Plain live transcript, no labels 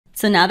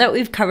So now that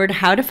we've covered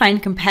how to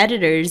find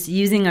competitors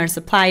using our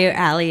supplier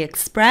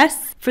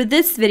AliExpress, for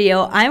this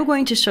video, I'm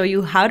going to show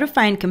you how to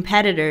find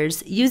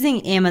competitors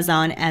using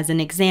Amazon as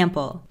an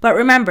example. But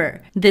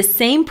remember, this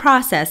same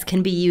process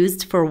can be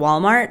used for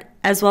Walmart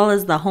as well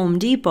as the Home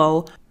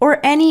Depot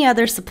or any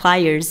other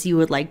suppliers you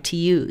would like to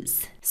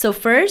use. So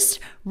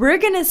first, we're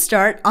going to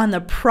start on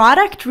the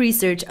product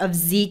research of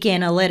ZIk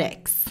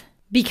Analytics.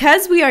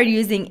 Because we are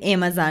using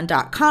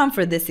Amazon.com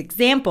for this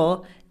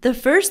example, the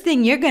first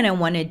thing you're going to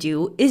want to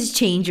do is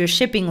change your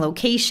shipping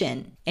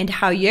location. And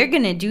how you're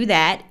going to do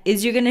that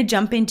is you're going to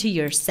jump into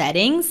your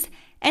settings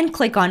and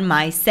click on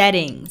My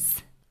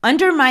Settings.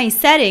 Under My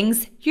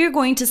Settings, you're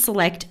going to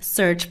select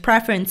Search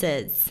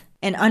Preferences.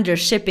 And under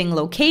Shipping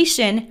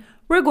Location,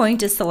 we're going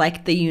to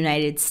select the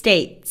United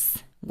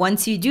States.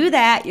 Once you do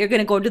that, you're going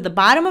to go to the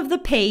bottom of the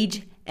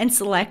page and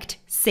select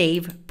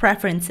Save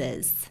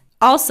Preferences.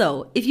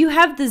 Also, if you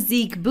have the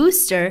Zik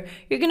Booster,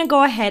 you're going to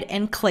go ahead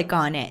and click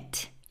on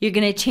it. You're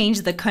going to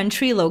change the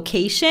country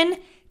location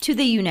to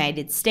the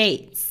United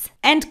States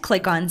and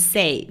click on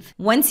Save.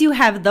 Once you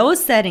have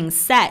those settings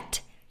set,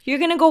 you're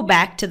going to go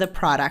back to the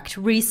product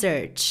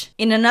research.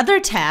 In another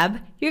tab,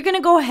 you're going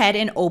to go ahead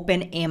and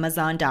open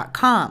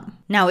Amazon.com.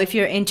 Now, if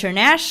you're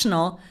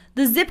international,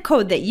 the zip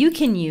code that you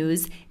can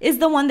use is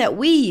the one that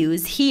we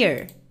use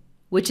here,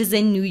 which is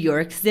a New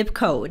York zip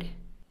code.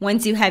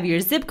 Once you have your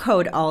zip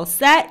code all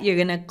set, you're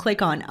going to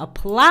click on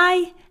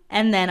Apply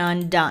and then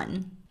on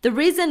Done. The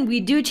reason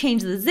we do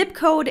change the zip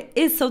code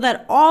is so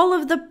that all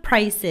of the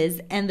prices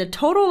and the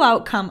total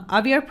outcome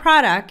of your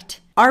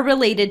product are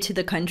related to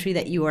the country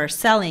that you are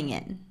selling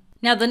in.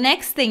 Now, the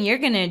next thing you're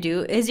going to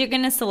do is you're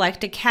going to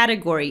select a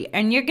category,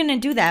 and you're going to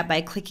do that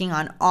by clicking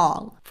on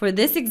All. For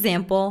this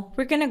example,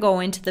 we're going to go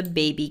into the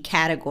baby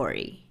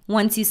category.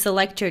 Once you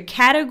select your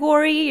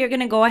category, you're going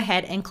to go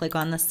ahead and click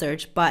on the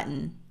search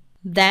button.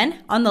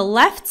 Then, on the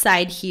left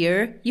side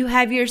here, you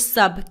have your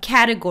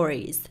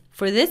subcategories.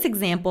 For this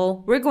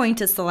example, we're going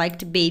to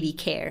select baby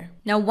care.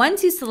 Now,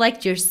 once you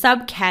select your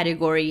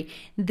subcategory,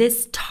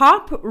 this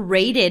top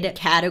rated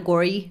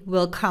category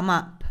will come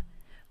up.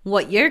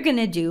 What you're going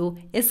to do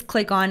is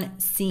click on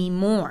See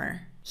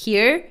More.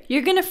 Here,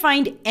 you're going to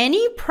find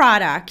any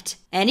product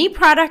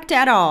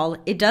at all.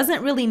 It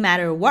doesn't really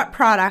matter what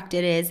product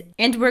it is,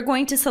 and we're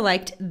going to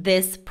select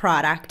this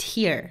product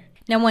here.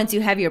 Now, once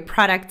you have your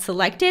product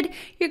selected,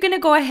 you're going to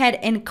go ahead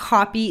and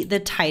copy the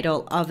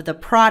title of the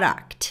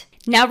product.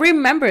 Now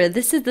remember,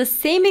 this is the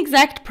same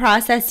exact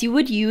process you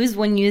would use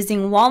when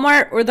using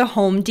Walmart or the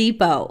Home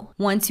Depot.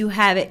 Once you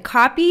have it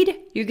copied,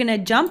 you're going to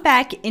jump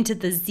back into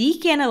the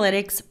ZIk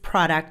Analytics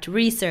Product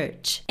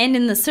Research. And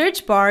in the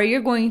search bar, you're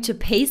going to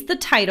paste the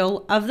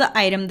title of the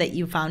item that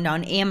you found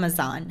on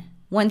Amazon.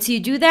 Once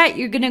you do that,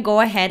 you're going to go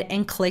ahead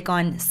and click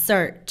on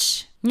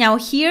Search. Now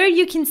here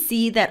you can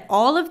see that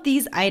all of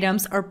these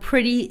items are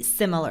pretty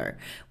similar,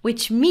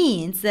 which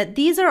means that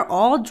these are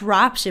all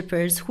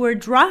dropshippers who are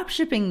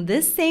dropshipping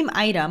this same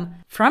item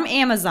from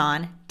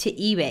Amazon to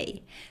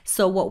eBay.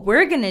 So what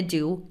we're going to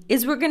do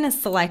is we're going to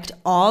select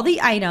all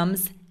the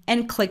items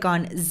and click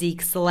on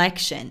Zik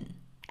Selection.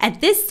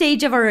 At this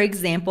stage of our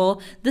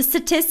example, the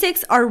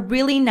statistics are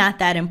really not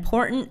that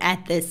important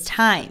at this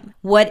time.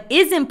 What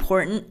is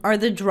important are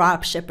the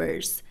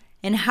dropshippers.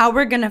 And how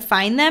we're going to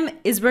find them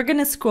is we're going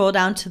to scroll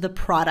down to the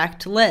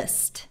product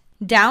list.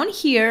 Down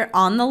here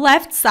on the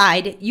left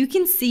side, you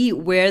can see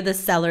where the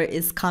seller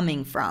is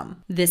coming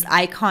from. This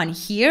icon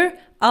here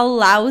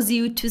allows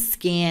you to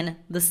scan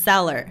the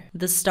seller.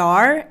 The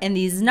star and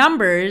these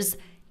numbers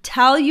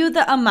tell you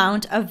the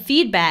amount of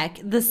feedback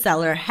the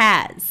seller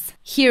has.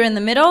 Here in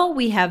the middle,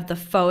 we have the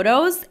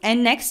photos,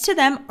 and next to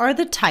them are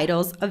the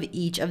titles of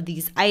each of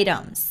these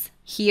items.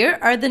 Here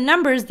are the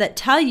numbers that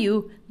tell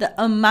you the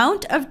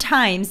amount of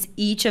times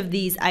each of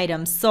these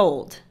items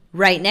sold.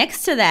 Right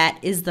next to that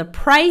is the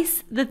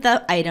price that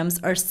the items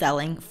are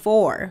selling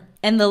for.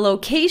 And the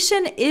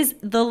location is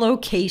the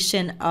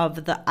location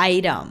of the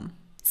item.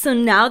 So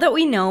now that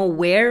we know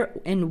where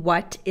and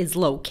what is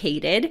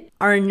located,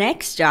 our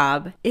next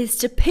job is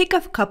to pick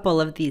a couple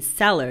of these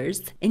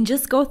sellers and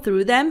just go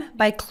through them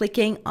by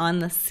clicking on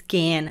the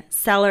scan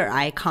seller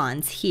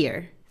icons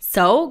here.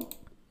 So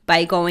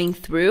by going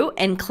through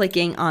and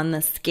clicking on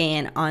the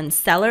scan on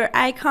seller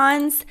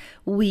icons,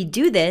 we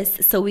do this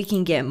so we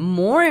can get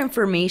more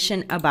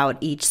information about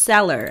each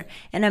seller.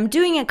 And I'm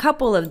doing a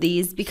couple of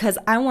these because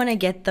I want to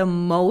get the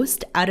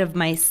most out of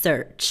my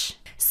search.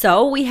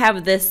 So we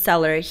have this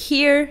seller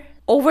here,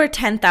 over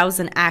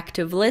 10,000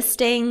 active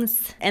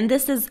listings, and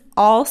this is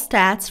all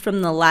stats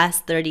from the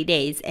last 30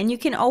 days, and you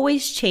can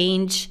always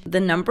change the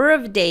number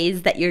of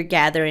days that you're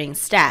gathering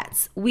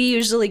stats. We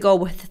usually go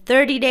with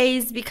 30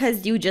 days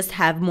because you just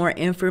have more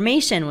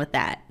information with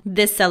that.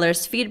 This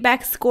seller's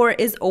feedback score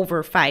is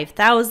over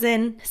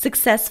 5,000.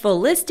 Successful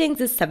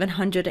listings is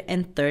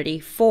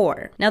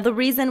 734. Now, the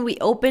reason we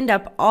opened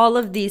up all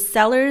of these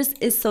sellers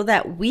is so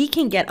that we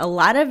can get a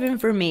lot of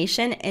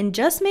information and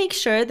just make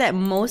sure that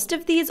most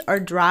of these are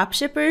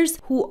dropshippers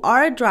who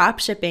are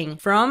dropshipping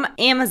from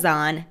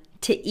Amazon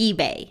to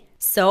eBay.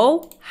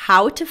 So,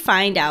 how to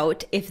find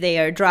out if they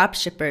are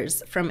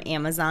dropshippers from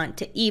Amazon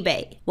to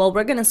eBay? Well,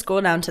 we're going to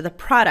scroll down to the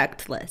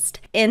product list.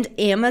 And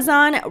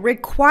Amazon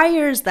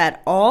requires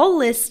that all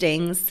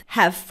listings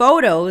have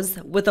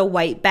photos with a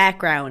white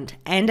background.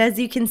 And as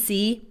you can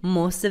see,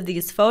 most of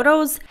these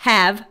photos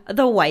have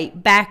the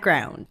white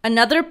background.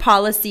 Another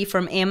policy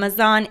from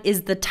Amazon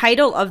is the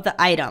title of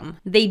the item.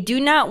 They do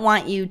not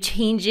want you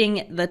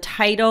changing the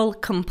title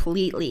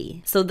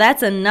completely. So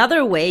that's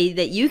another way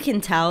that you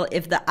can tell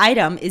if the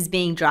item is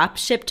being drop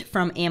shipped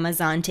from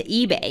Amazon to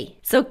eBay.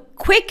 So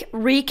quick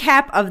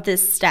recap of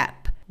this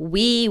step.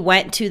 We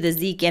went to the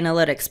ZIk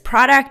Analytics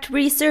Product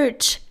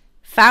research,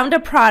 found a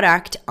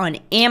product on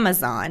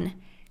Amazon,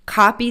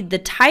 copied the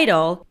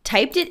title,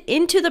 typed it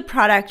into the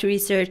product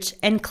research,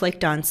 and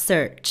clicked on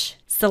search.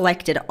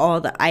 Selected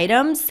all the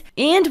items,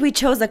 and we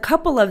chose a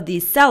couple of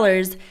these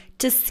sellers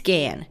to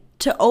scan,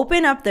 to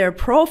open up their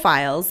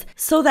profiles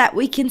so that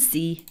we can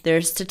see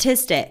their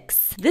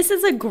statistics. This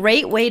is a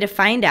great way to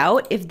find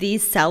out if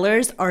these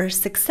sellers are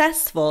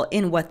successful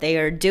in what they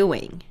are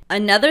doing.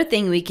 Another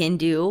thing we can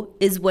do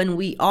is when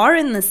we are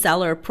in the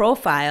seller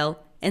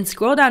profile and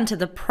scroll down to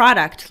the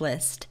product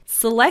list,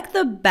 select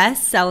the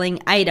best-selling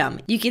item.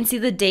 You can see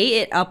the date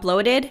it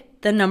uploaded,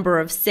 the number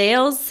of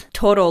sales,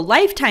 total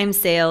lifetime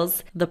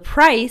sales, the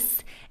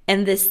price,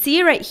 and this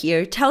C right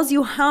here tells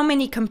you how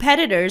many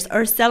competitors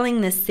are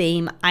selling the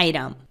same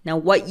item. Now,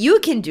 what you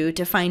can do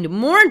to find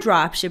more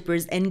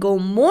dropshippers and go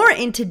more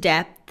into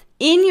depth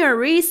in your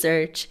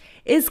research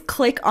is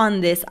click on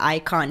this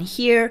icon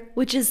here,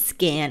 which is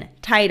Scan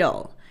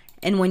Title.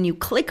 And when you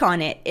click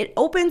on it, it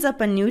opens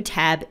up a new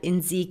tab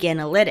in ZIk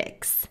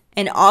Analytics.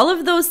 And all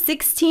of those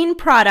 16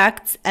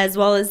 products, as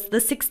well as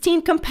the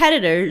 16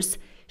 competitors,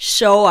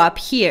 show up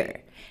here.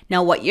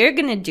 Now what you're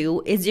going to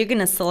do is you're going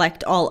to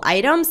select all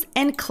items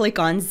and click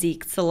on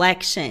Zik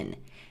Selection.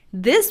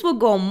 This will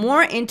go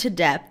more into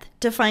depth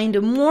to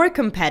find more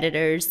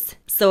competitors.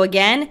 So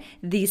again,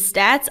 these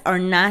stats are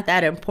not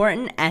that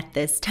important at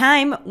this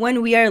time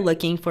when we are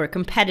looking for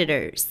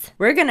competitors.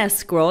 We're going to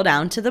scroll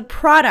down to the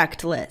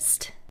product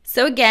list.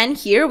 So again,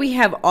 here we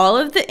have all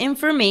of the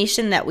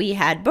information that we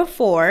had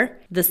before: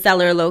 the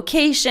seller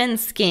location,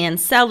 scan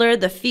seller,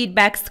 the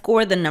feedback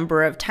score, the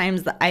number of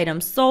times the item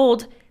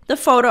sold, the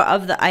photo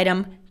of the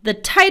item, the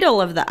title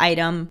of the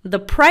item, the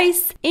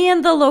price,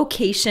 and the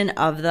location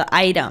of the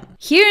item.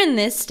 Here in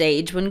this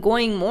stage, when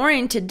going more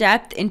into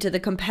depth into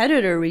the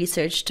competitor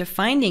research to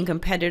finding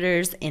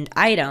competitors and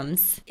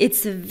items,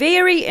 it's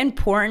very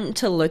important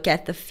to look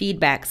at the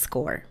feedback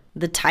score,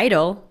 the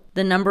title,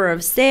 the number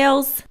of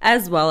sales,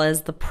 as well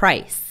as the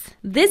price.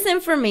 This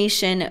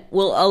information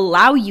will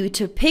allow you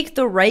to pick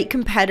the right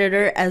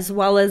competitor as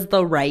well as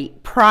the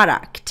right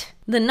product.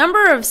 The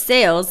number of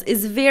sales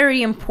is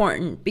very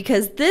important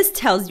because this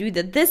tells you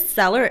that this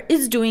seller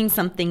is doing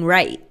something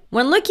right.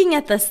 When looking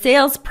at the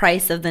sales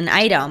price of an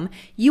item,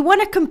 you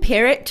want to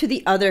compare it to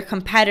the other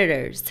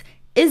competitors.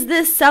 Is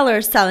this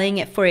seller selling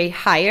it for a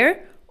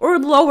higher or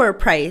lower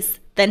price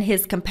than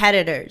his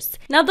competitors?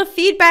 Now, the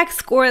feedback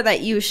score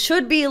that you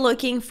should be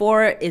looking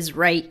for is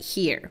right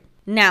here.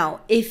 Now,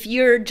 if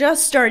you're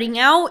just starting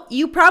out,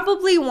 you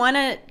probably want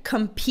to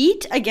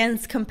compete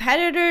against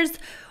competitors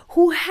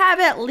who have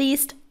at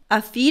least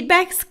a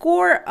feedback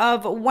score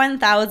of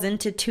 1,000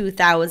 to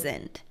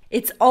 2,000.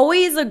 It's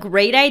always a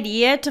great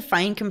idea to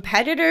find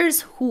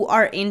competitors who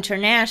are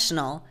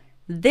international.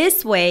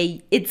 This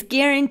way, it's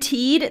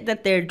guaranteed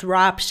that they're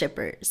drop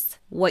shippers.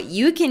 What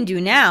you can do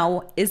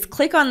now is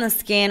click on the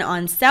Scan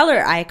on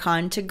Seller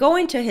icon to go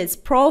into his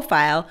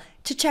profile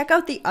to check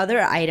out the other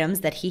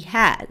items that he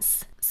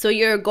has. So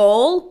your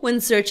goal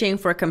when searching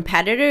for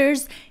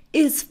competitors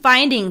is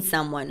finding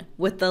someone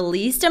with the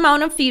least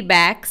amount of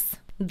feedbacks,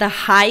 the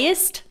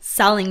highest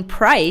selling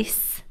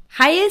price,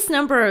 highest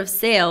number of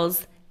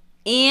sales,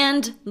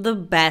 and the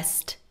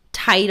best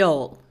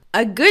title.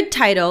 A good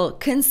title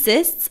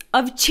consists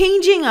of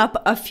changing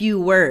up a few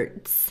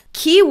words,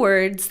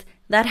 keywords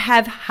that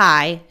have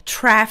high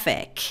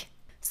traffic.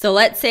 So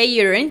let's say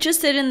you're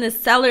interested in this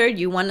seller,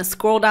 you want to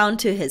scroll down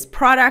to his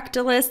product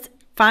list,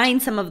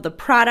 find some of the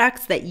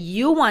products that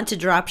you want to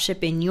drop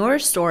ship in your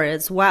store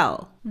as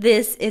well.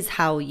 This is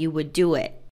how you would do it.